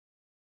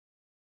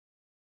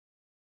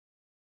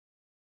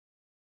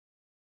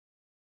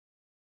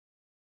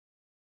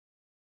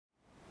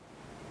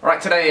Alright,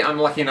 today I'm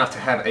lucky enough to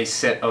have a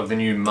set of the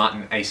new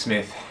Martin A.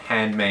 Smith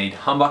handmade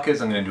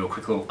humbuckers. I'm going to do a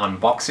quick little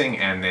unboxing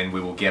and then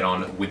we will get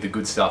on with the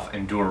good stuff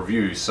and do a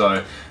review.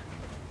 So,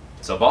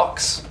 it's a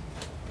box.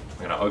 I'm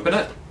going to open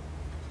it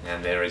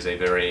and there is a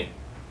very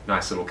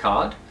nice little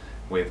card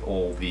with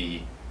all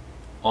the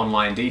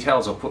online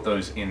details. I'll put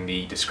those in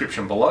the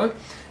description below.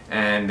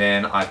 And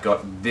then I've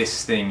got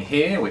this thing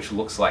here which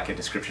looks like a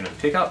description of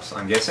pickups,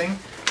 I'm guessing.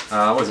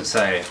 What does it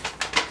say?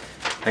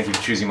 Thank you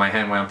for choosing my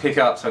hand-wound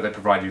pickups. Hope they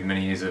provide you with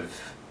many years of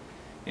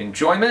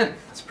enjoyment.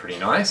 That's pretty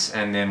nice.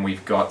 And then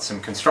we've got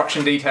some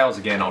construction details.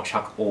 Again, I'll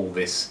chuck all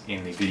this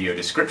in the video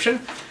description.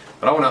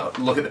 But I want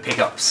to look at the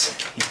pickups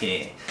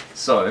here.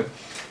 So,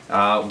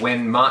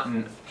 when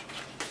Martin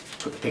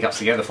put the pickups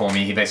together for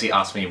me, he basically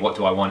asked me what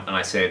do I want, and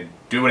I said,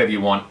 do whatever you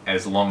want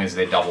as long as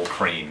they're double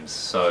creams.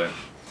 So,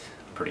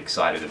 I'm pretty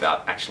excited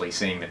about actually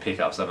seeing the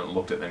pickups. I haven't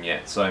looked at them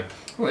yet. So,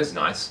 oh, that's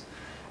nice.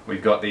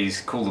 We've got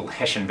these cool little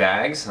Hessian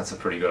bags. That's a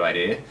pretty good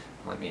idea.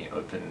 Let me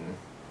open...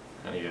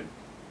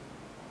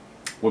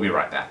 We'll be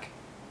right back.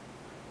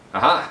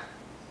 Aha!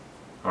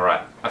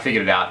 Alright, I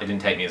figured it out. It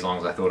didn't take me as long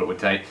as I thought it would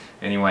take.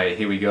 Anyway,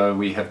 here we go.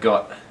 We have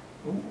got...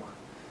 Ooh.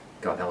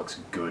 God, that looks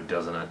good,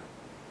 doesn't it?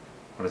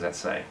 What does that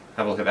say?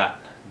 Have a look at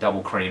that.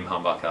 Double cream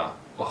humbucker.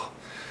 Oh.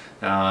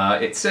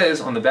 It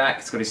says on the back,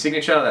 it's got his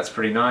signature. That's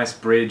pretty nice.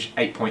 Bridge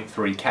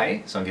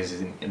 8.3K. So I'm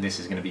guessing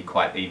this is going to be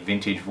quite a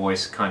vintage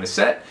voice kind of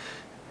set.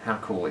 How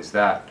cool is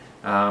that?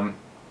 Man,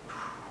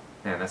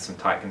 that's some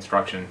tight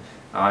construction.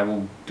 I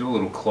will do a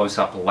little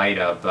close-up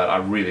later, but I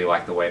really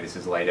like the way this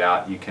is laid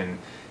out. You can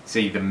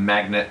see the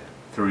magnet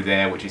through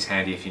there, which is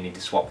handy if you need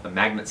to swap the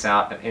magnets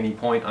out at any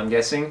point, I'm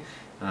guessing.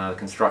 The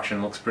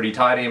construction looks pretty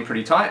tidy and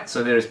pretty tight.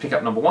 So there is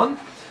pickup number 1.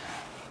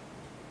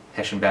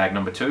 Hessian bag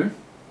number 2.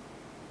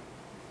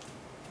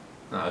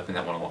 I opened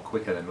that one a lot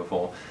quicker than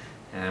before.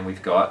 And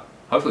we've got,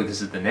 hopefully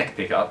this is the neck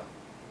pickup.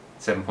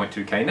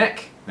 7.2K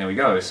neck. There we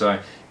go. So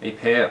a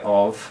pair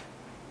of,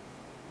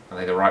 are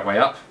they the right way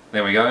up?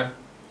 There we go. A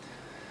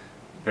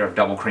pair of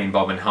double cream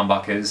bobbin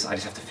humbuckers. I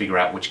just have to figure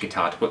out which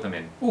guitar to put them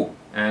in. Ooh,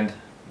 and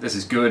this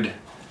is good.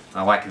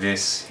 I like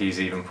this. He's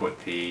even put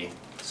the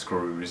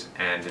screws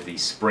and the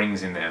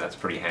springs in there. That's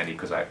pretty handy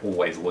because I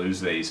always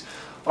lose these.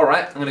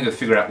 Alright, I'm going to go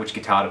figure out which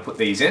guitar to put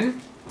these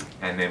in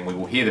and then we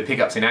will hear the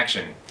pickups in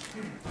action.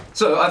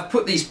 So I've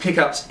put these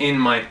pickups in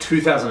my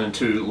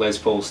 2002 Les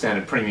Paul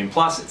Standard Premium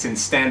Plus. It's in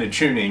standard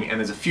tuning and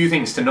there's a few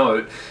things to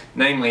note,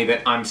 namely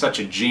that I'm such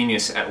a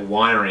genius at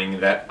wiring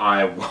that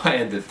I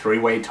wired the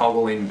three-way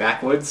toggle in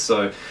backwards.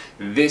 So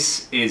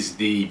this is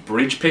the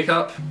bridge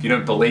pickup. If you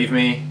don't believe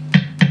me,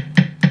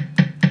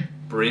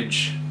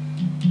 bridge,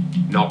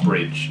 not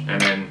bridge, and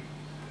then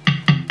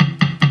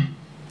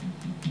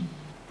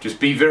just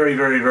be very,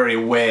 very, very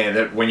aware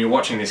that when you're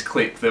watching this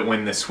clip, that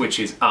when the switch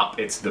is up,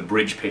 it's the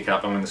bridge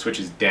pickup, and when the switch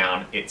is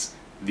down, it's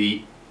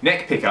the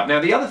neck pickup. Now,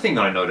 the other thing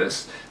that I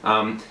noticed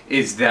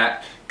is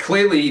that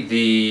clearly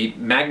the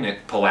magnet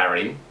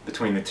polarity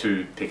between the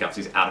two pickups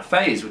is out of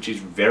phase, which is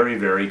very,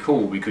 very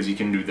cool because you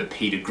can do the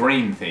Peter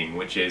Green thing,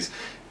 which is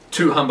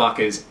 2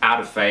 humbuckers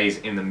out of phase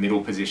in the middle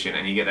position,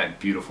 and you get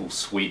that beautiful,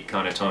 sweet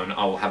kind of tone.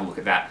 I will have a look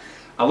at that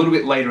a little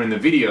bit later in the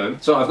video.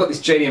 So I've got this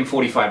JDM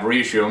 45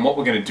 reissue, and what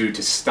we're going to do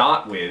to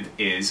start with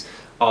is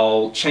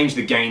I'll change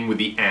the gain with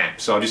the amp.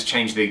 So I'll just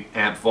change the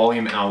amp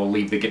volume and I will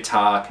leave the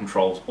guitar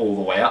controls all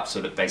the way up so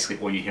that basically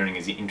all you're hearing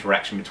is the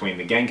interaction between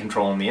the gain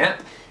control on the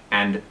amp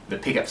and the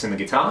pickups in the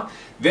guitar.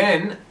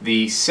 Then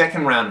the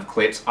second round of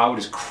clips, I will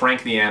just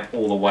crank the amp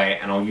all the way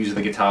and I'll use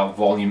the guitar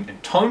volume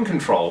and tone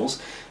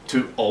controls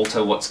to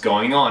alter what's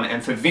going on.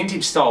 And for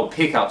vintage style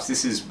pickups,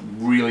 this is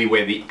really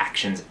where the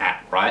action's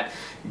at, right?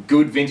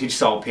 Good vintage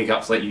style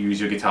pickups let you use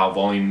your guitar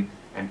volume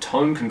and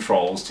tone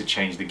controls to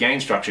change the gain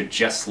structure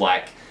just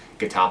like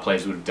guitar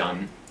players would have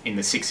done in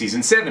the 60s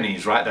and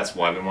 70s, right? That's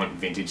why we want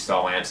vintage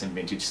style amps and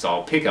vintage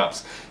style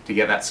pickups, to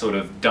get that sort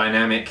of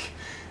dynamic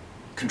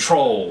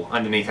control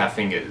underneath our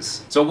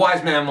fingers. So a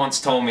wise man once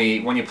told me,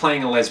 when you're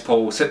playing a Les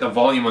Paul, set the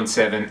volume on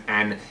 7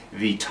 and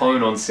the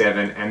tone on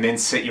 7 and then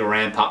set your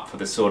amp up for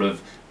the sort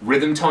of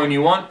rhythm tone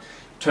you want.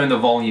 Turn the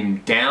volume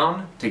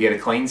down to get a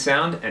clean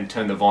sound and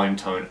turn the volume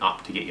tone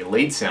up to get your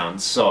lead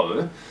sound.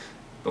 So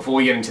before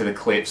we get into the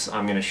clips,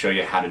 I'm going to show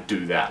you how to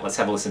do that. Let's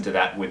have a listen to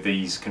that with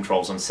these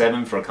controls on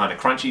 7 for a kind of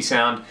crunchy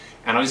sound,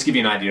 and I'll just give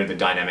you an idea of the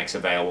dynamics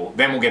available.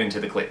 Then we'll get into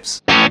the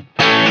clips.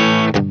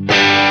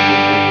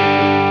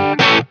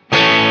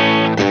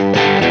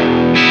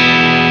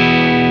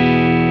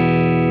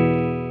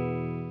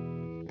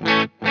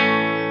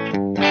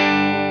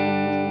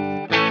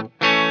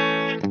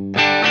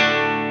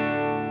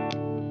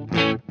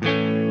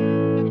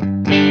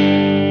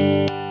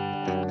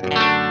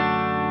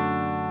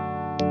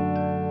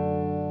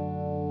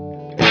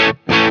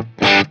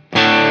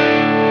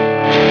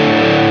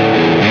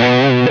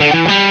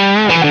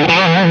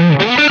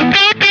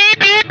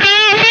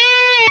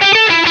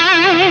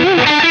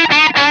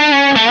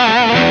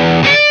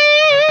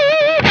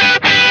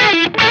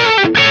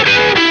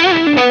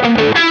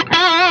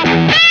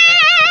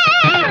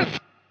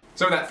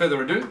 So without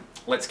further ado,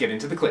 let's get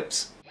into the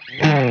clips.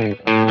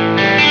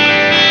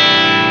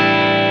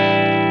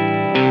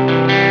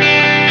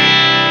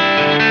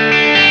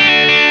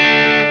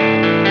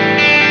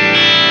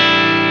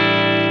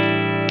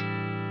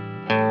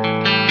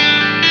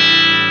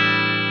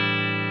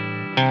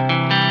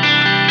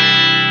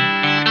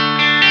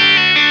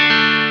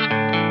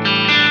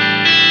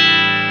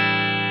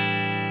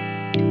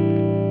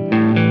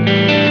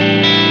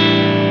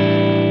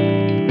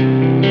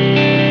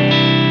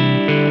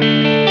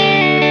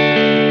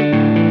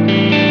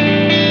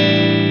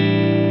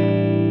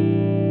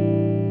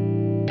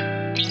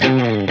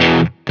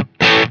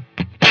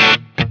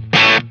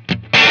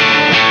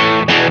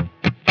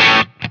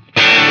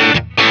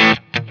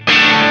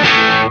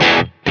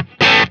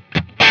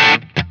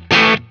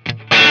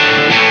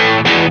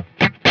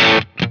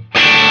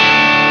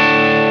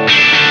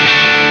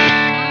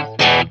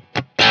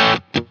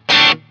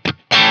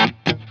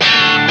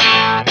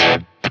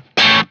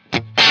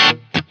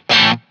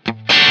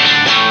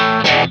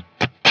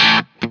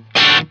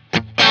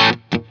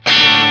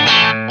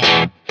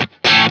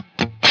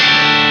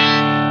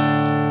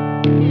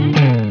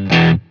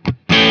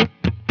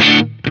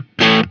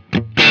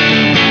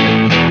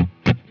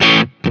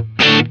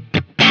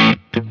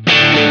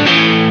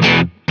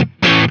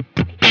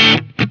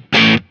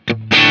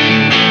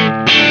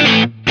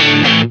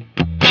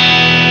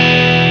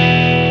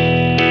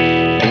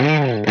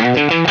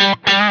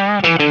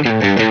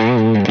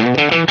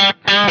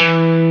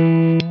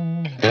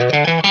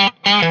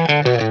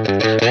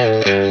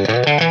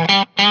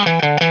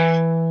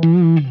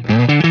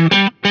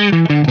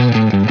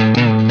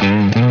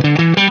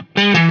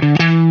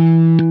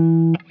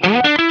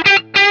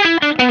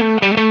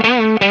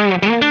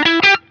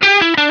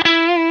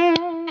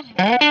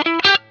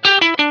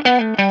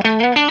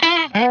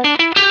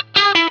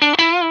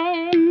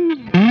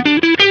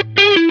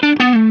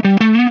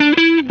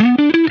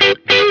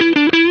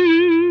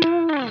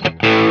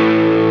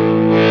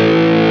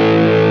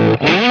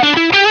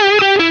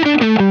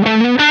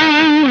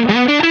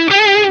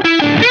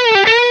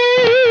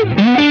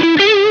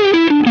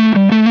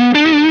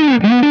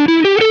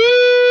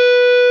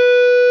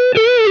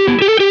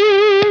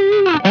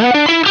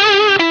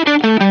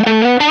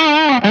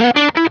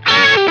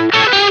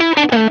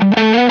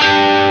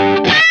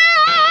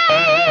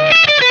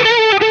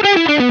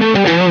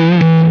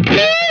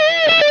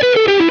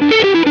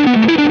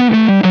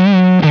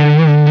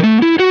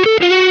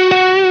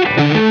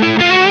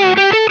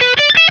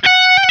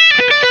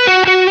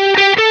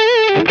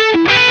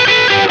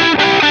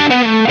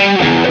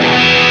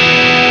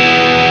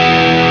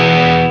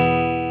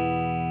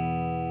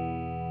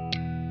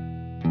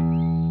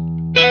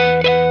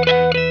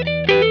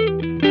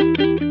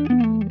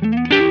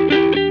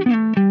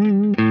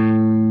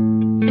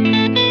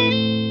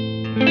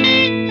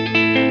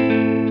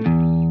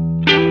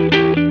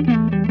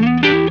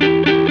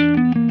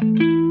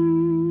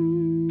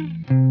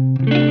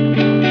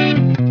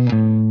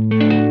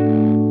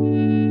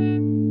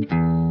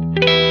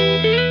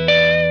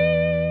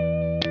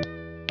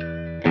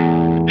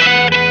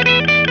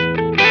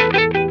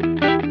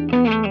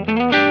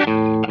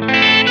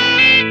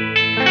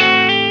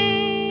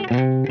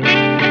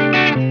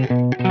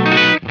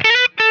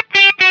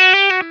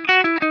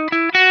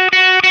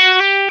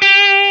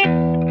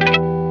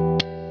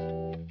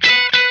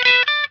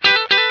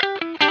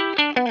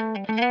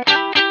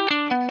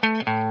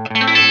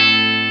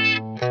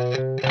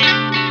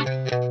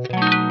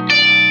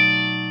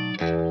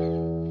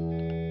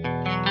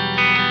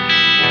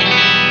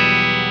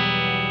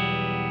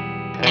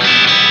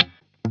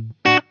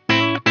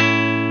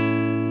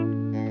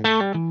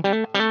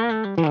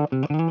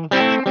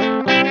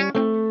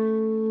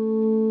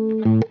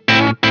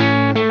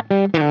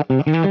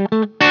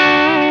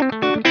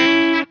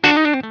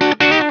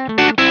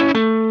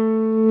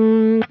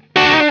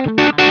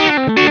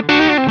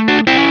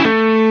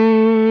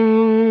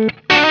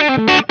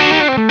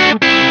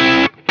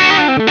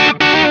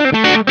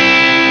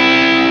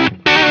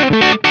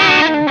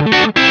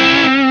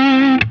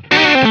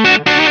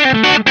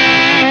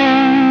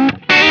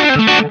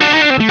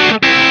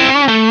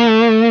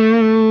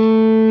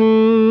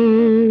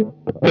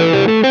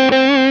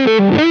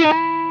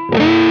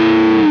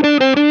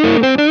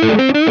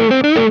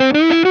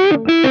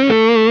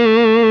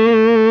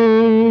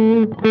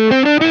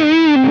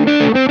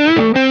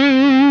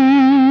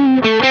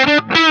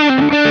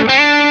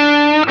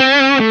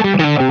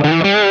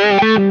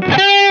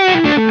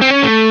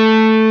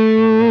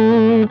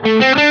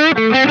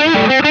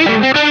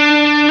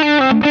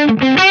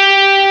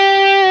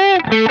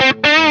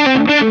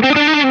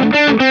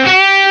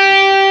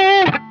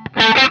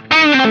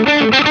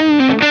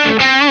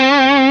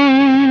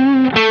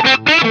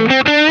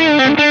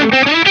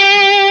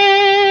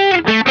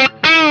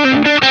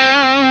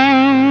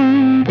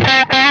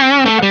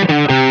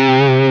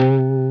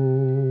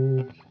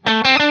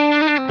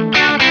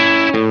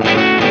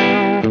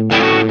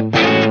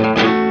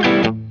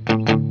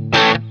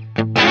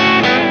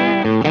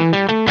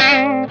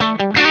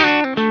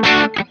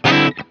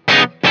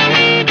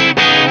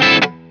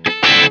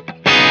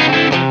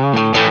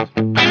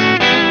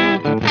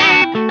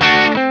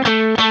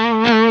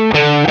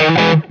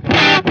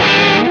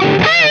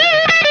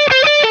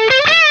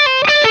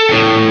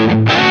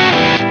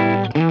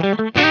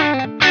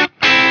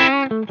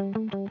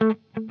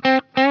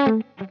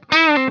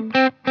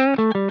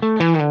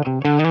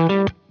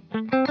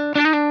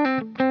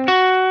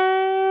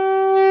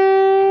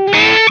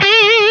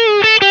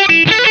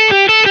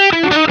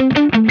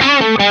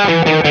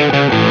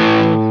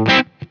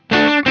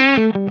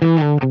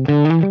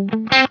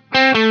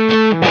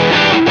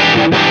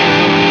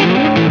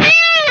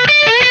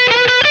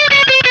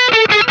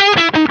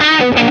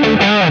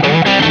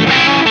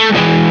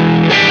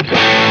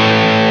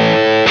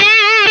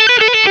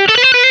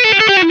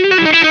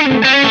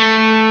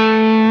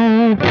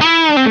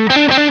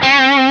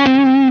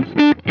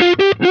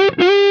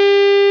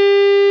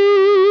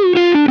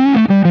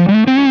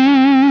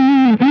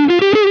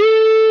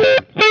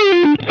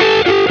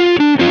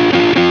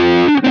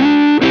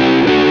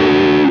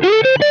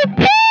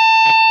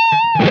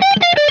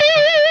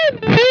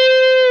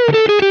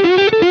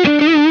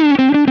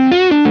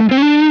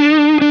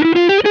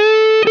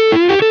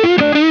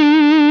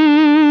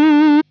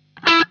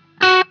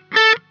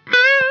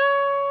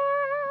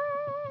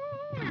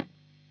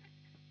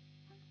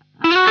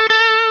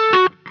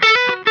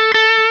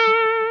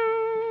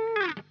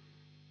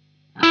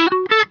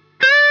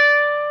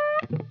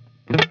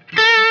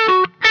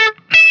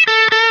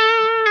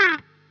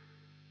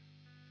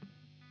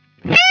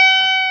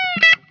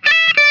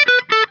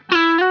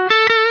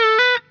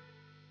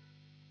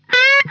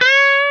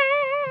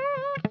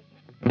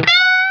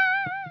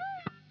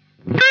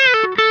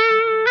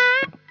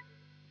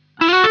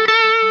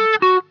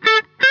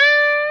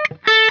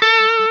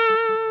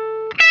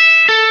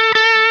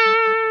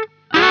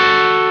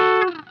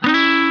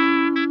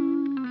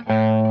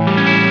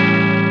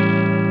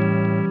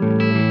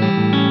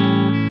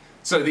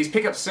 So these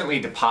pickups are certainly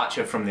a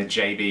departure from the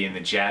JB and the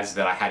Jazz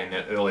that I had in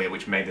there earlier,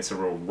 which made this a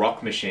real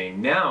rock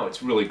machine. Now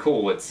it's really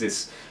cool. It's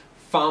this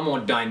far more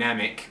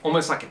dynamic,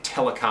 almost like a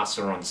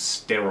Telecaster on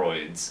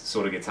steroids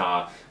sort of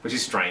guitar, which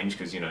is strange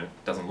because, you know, it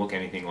doesn't look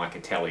anything like a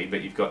Tele,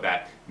 but you've got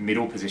that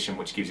middle position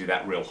which gives you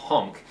that real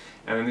honk,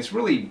 and then this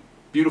really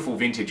beautiful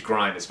vintage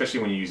grind, especially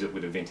when you use it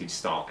with a vintage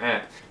style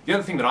amp. The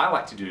other thing that I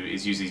like to do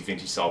is use these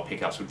vintage style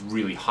pickups with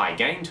really high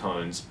gain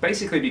tones,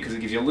 basically because it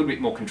gives you a little bit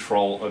more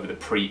control over the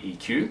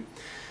pre-EQ.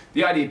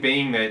 The idea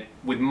being that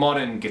with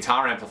modern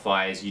guitar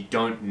amplifiers, you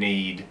don't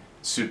need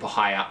super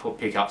high output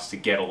pickups to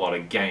get a lot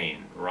of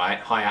gain, right?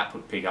 High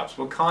output pickups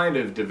were kind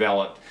of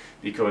developed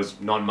because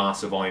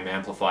non-master volume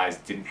amplifiers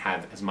didn't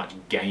have as much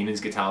gain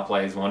as guitar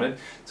players wanted.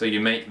 So you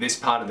make this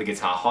part of the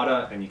guitar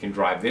hotter and you can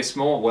drive this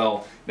more.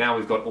 Well, now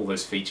we've got all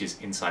those features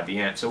inside the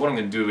amp. So what I'm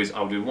going to do is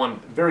I'll do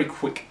one very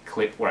quick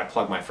clip where I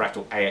plug my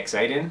Fractal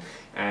AX8 in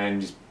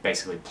and just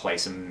basically play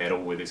some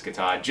metal with this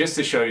guitar, just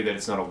to show you that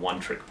it's not a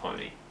one-trick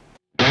pony.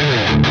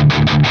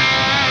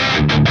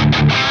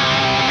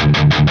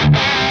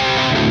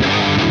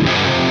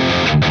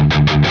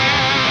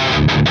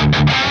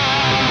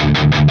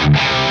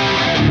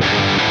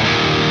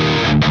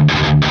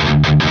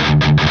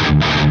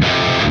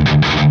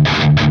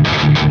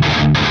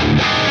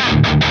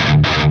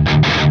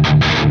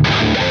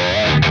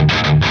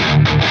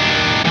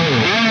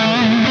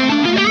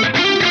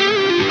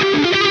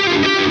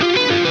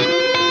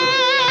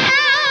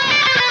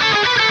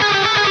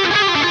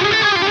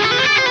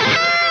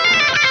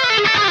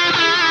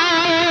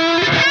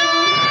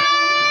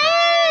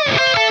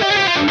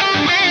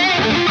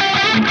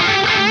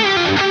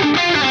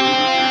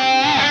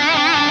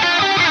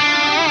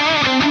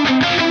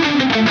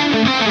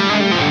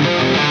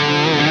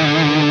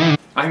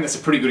 I think that's a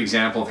pretty good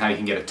example of how you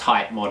can get a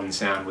tight modern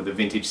sound with a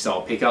vintage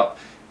style pickup.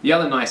 The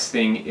other nice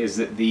thing is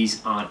that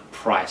these aren't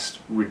priced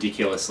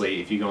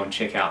ridiculously. If you go and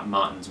check out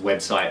Martin's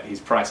website, his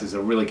prices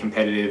are really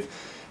competitive.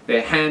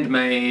 They're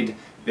handmade,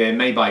 they're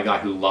made by a guy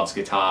who loves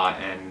guitar,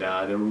 and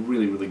they're a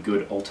really, really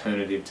good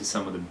alternative to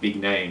some of the big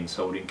names.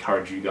 So I would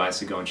encourage you guys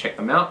to go and check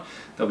them out.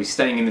 They'll be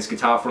staying in this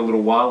guitar for a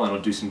little while, and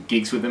I'll do some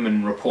gigs with them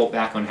and report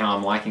back on how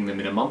I'm liking them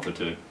in a month or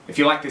two. If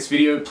you like this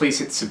video, please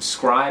hit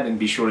subscribe and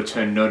be sure to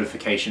turn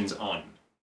notifications on.